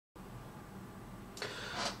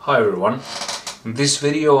Hi everyone. In this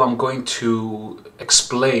video I'm going to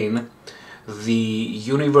explain the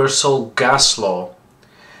universal gas law,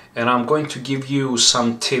 and I'm going to give you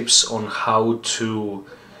some tips on how to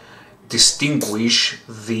distinguish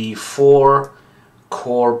the four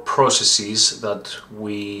core processes that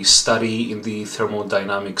we study in the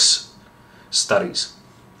thermodynamics studies.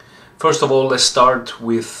 First of all, let's start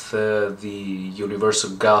with the universal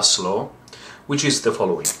gas law, which is the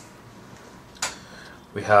following.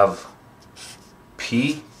 We have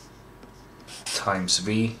P times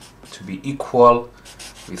V to be equal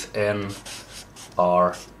with N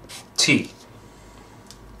R T.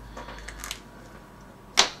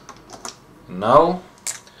 Now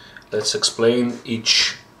let's explain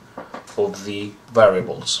each of the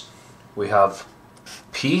variables. We have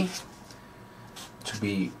P to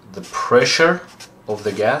be the pressure of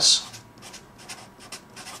the gas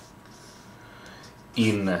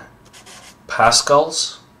in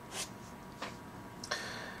pascals,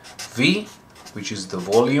 V, which is the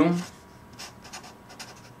volume,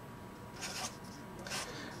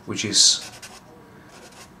 which is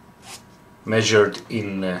measured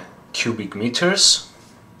in cubic meters,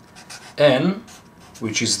 N,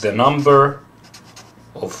 which is the number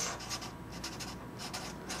of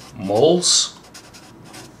moles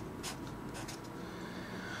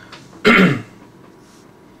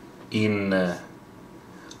in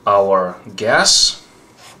our gas.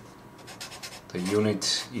 The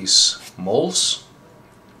unit is moles.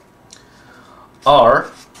 R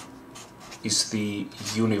is the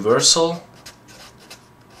universal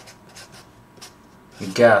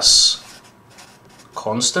gas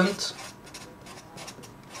constant.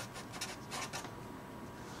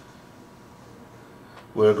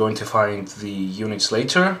 We're going to find the units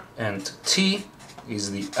later. And T is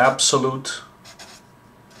the absolute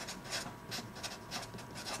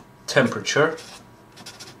temperature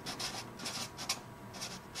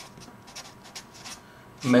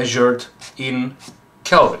measured in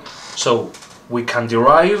Kelvin. So we can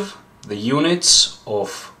derive the units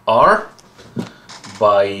of R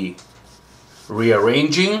by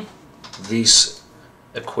rearranging this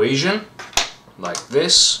equation like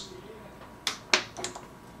this.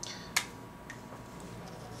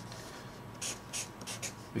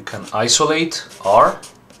 We can isolate R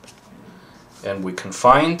and we can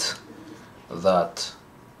find that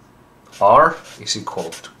R is equal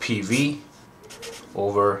to PV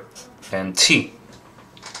over NT.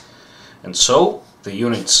 And so the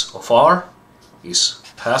units of R is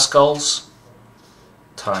pascals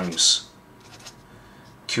times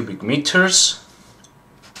cubic meters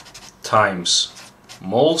times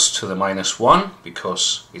moles to the -1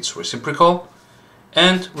 because it's reciprocal,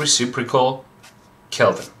 and reciprocal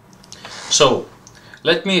Kelvin. So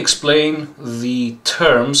let me explain the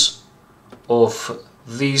terms of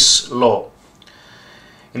this law.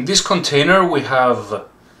 In this container we have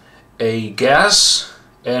a gas,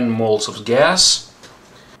 n moles of gas.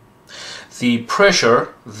 The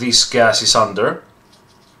pressure this gas is under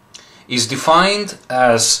is defined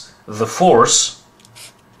as the force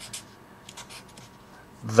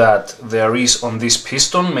that there is on this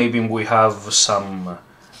piston. Maybe we have some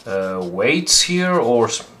weights here or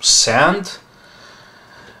sand.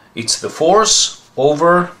 It's the force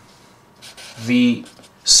over the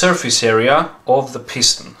surface area of the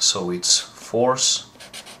piston, so it's force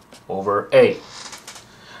over A.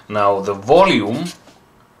 Now the volume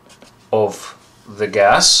of the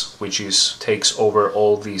gas, which takes over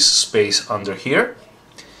all this space under here,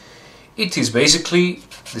 it is basically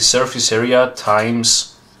the surface area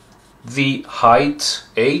times the height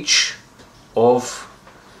h of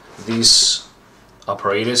this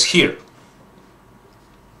apparatus here.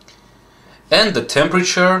 And the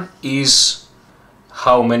temperature is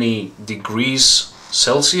how many degrees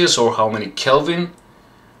Celsius or how many Kelvin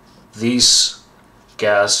this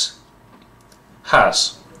gas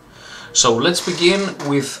has. So let's begin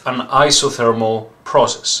with an isothermal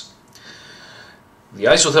process. The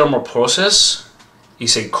isothermal process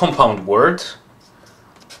is a compound word,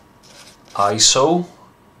 iso,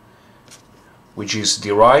 which is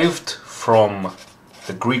derived from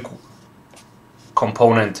the Greek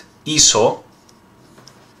component iso,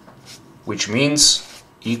 which means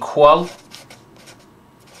equal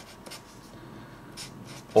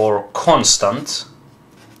or constant,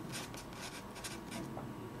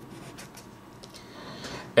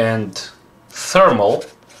 and thermal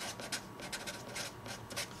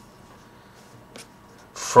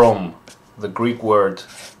from the Greek word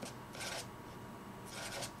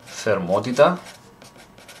thermodita,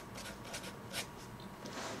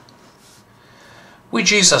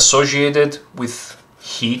 which is associated with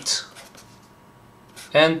heat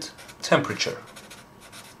and temperature.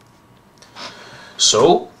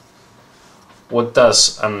 So, what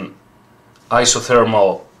does an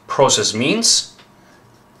isothermal process means?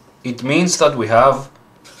 It means that we have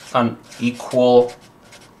an equal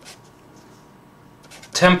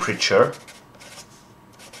temperature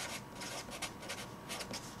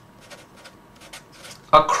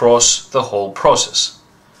across the whole process.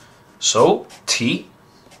 So T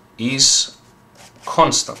is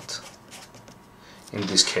constant in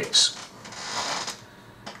this case.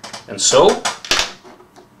 And so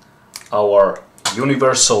our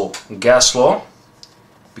universal gas law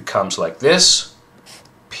becomes like this: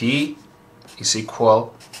 P is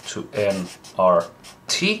equal to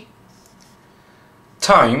nRT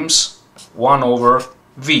times 1 over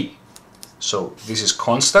V. So this is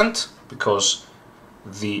constant because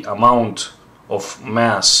the amount of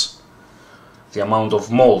mass, the amount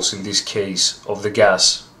of moles in this case of the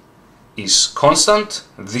gas is constant,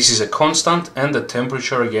 this is a constant, and the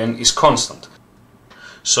temperature again is constant.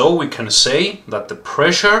 So we can say that the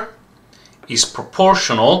pressure is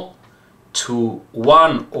proportional to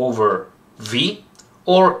 1 over V,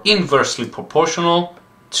 or inversely proportional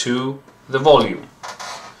to the volume.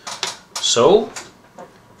 So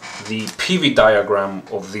the PV diagram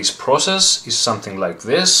of this process is something like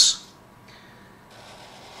this: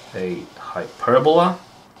 a hyperbola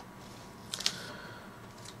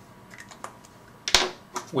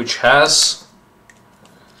which has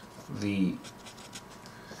the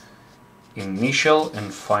initial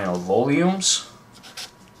and final volumes,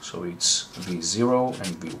 so it's V0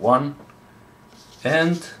 and V1,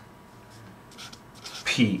 and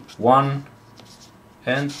P1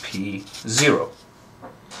 and P0.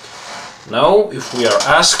 Now, if we are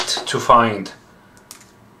asked to find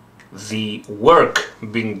the work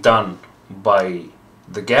being done by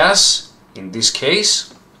the gas, in this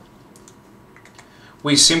case,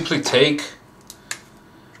 we simply take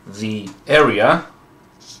the area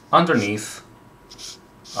underneath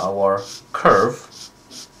our curve,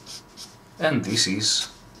 and this is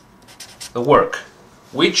the work,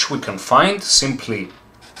 which we can find simply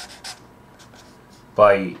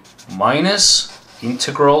by minus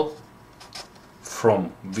integral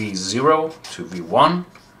from V0 to V1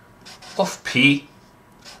 of P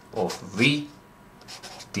of V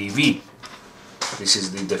dV. This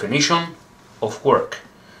is the definition of work.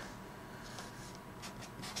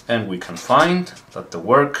 And we can find that the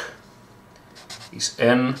work is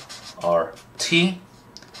nRT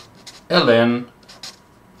ln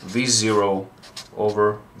V0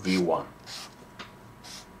 over V1.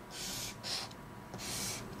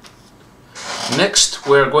 Next,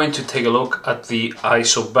 we're going to take a look at the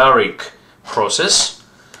isobaric process,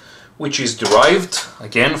 which is derived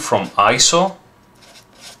again from iso,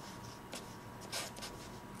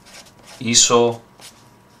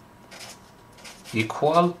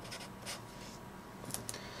 equal,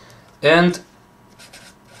 and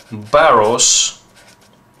baros,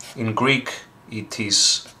 in Greek it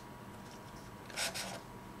is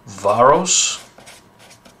varos,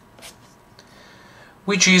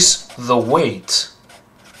 which is the weight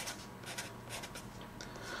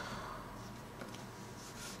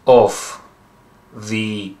of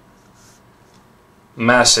the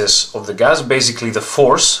masses of the gas, basically the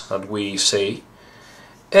force that we say,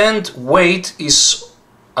 and weight is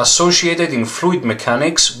associated in fluid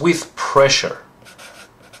mechanics with pressure.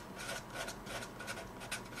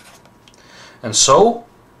 And so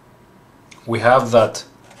we have that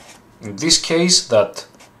in this case that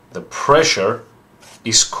the pressure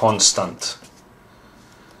is constant.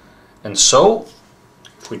 And so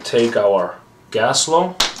if we take our gas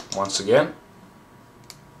law once again,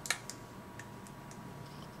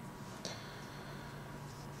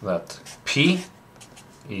 that P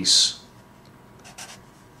is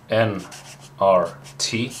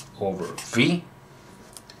nRT over V,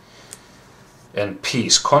 and P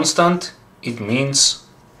is constant, it means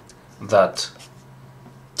that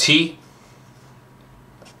T1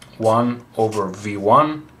 over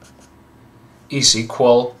V1 is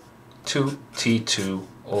equal to T2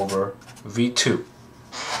 over V2.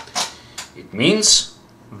 It means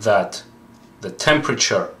that the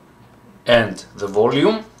temperature and the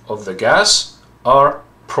volume of the gas are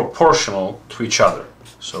proportional to each other.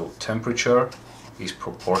 So temperature is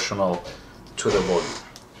proportional to the volume.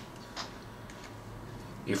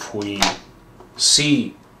 If we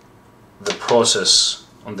see the process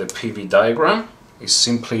on the PV diagram, is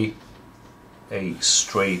simply a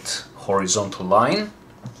straight horizontal line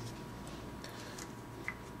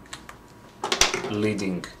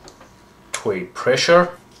leading to a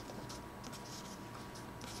pressure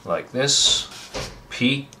like this,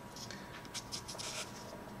 P,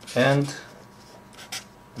 and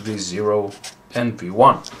V0 and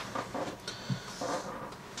V1.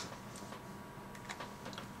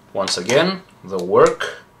 Once again, the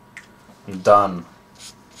work done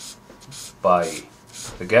by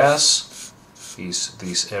the gas is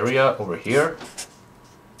this area over here,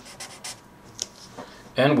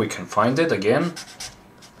 and we can find it again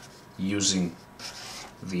using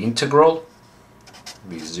the integral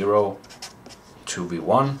V0 to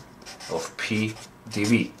V1 of P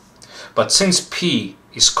dV. But since P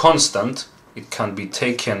is constant, it can be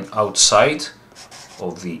taken outside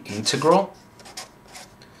of the integral.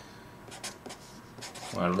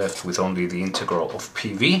 We're left with only the integral of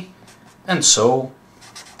PV, and so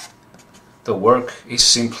the work is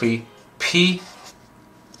simply P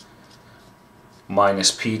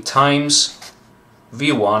minus P times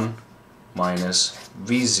V1 minus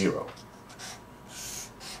V0.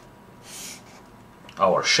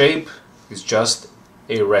 Our shape is just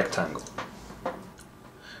a rectangle.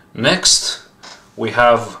 Next, we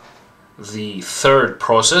have the third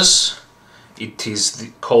process. It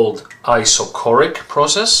is called Isochoric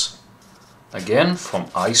process, again from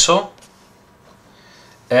iso,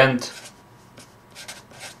 and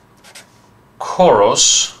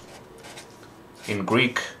choros, in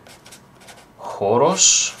Greek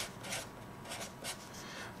choros,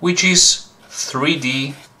 which is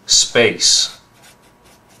 3D space.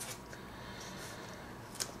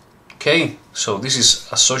 Okay, so this is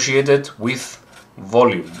associated with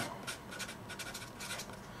volume.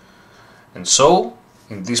 And so,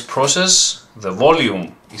 in this process, the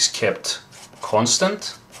volume is kept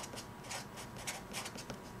constant.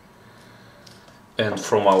 And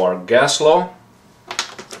from our gas law,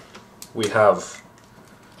 we have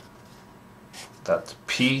that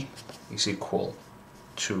P is equal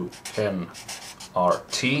to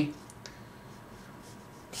nRT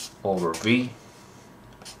over V,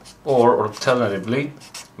 or alternatively,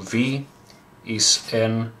 V is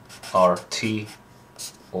nRT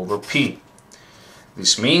over P.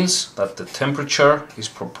 This means that the temperature is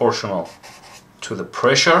proportional to the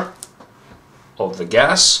pressure of the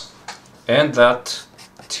gas, and that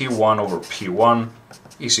T1 over P1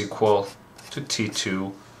 is equal to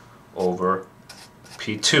T2 over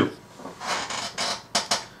P2.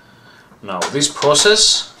 Now this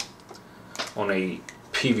process on a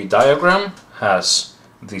PV diagram has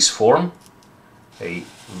this form, a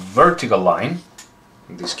vertical line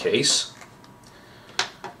in this case,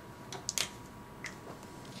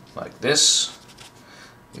 like this.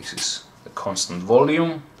 This is the constant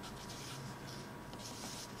volume,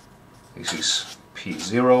 this is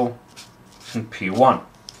P0 and P1.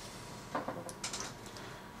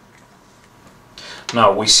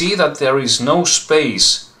 Now we see that there is no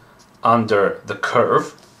space under the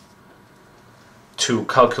curve to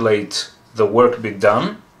calculate the work be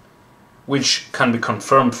done, which can be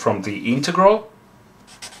confirmed from the integral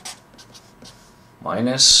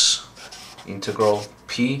minus integral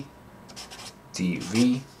P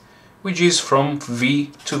dV, which is from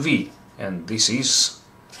V to V, and this is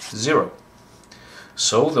 0.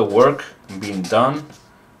 So the work being done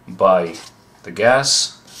by the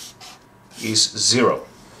gas is 0.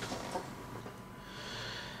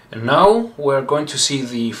 And now we're going to see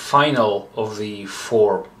the final of the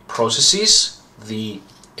 4 processes, the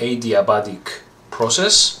adiabatic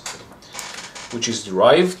process, which is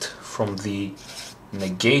derived from the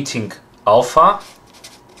negating alpha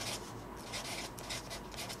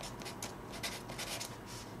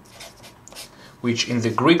which in the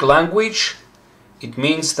Greek language it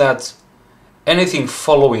means that anything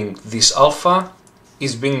following this alpha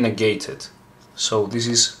is being negated. So this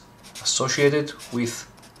is associated with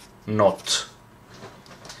not.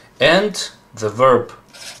 And the verb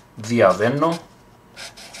διαβαίνω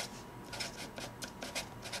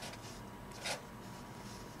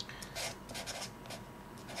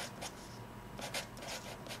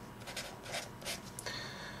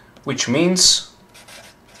which means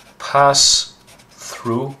pass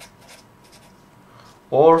through,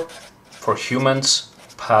 or for humans,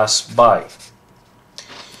 pass by.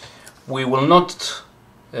 We will not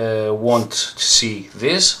want to see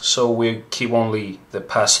this, so we keep only the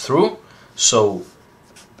pass through. So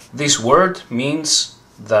this word means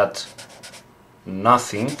that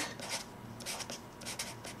nothing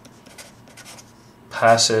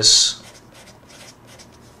passes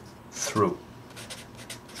through.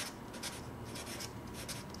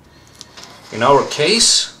 In our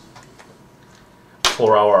case,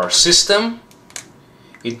 for our system,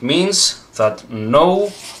 it means that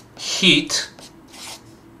no heat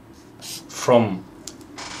from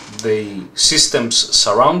the system's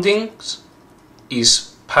surroundings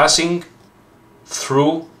is passing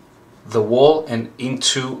through the wall and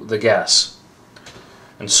into the gas.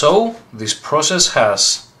 And so this process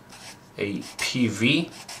has a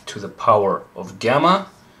PV to the power of gamma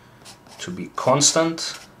to be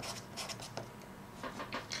constant,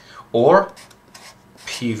 or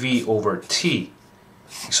PV over T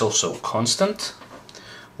is also constant,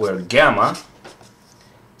 where gamma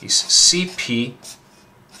is Cp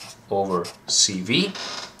over Cv,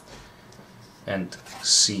 and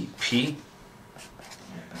Cp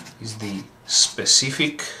is the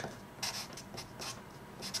specific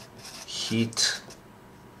heat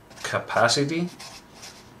capacity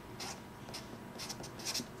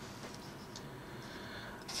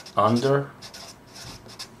under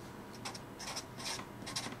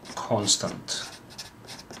constant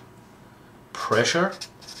pressure,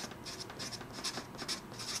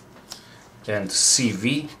 and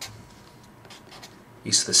Cv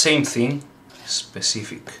is the same thing,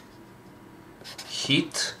 specific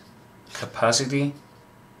heat capacity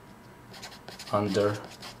under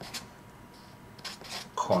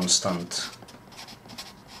constant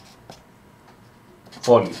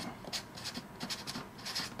volume.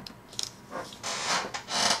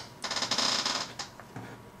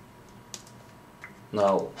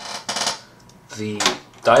 Now, the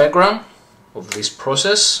diagram of this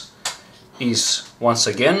process is once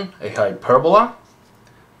again a hyperbola,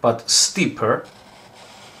 but steeper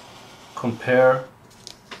compared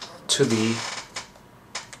to the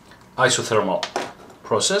isothermal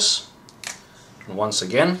process. And once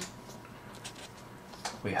again,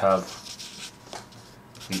 we have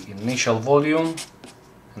the initial volume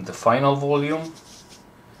and the final volume.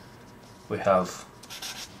 We have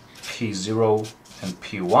P0 and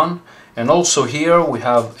P1, and also here we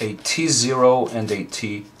have a T0 and a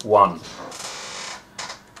T1.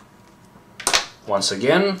 Once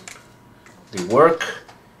again, the work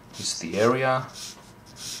is the area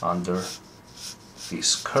under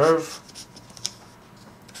this curve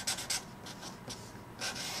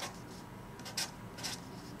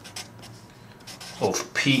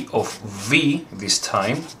of P of V, this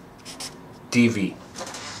time dV.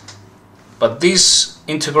 But this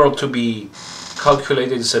integral to be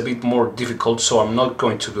calculated is a bit more difficult, so I'm not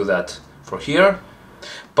going to do that for here.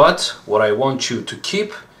 But what I want you to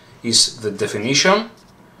keep is the definition,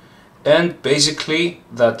 and basically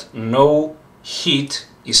that no heat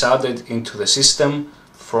is added into the system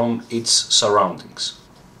from its surroundings.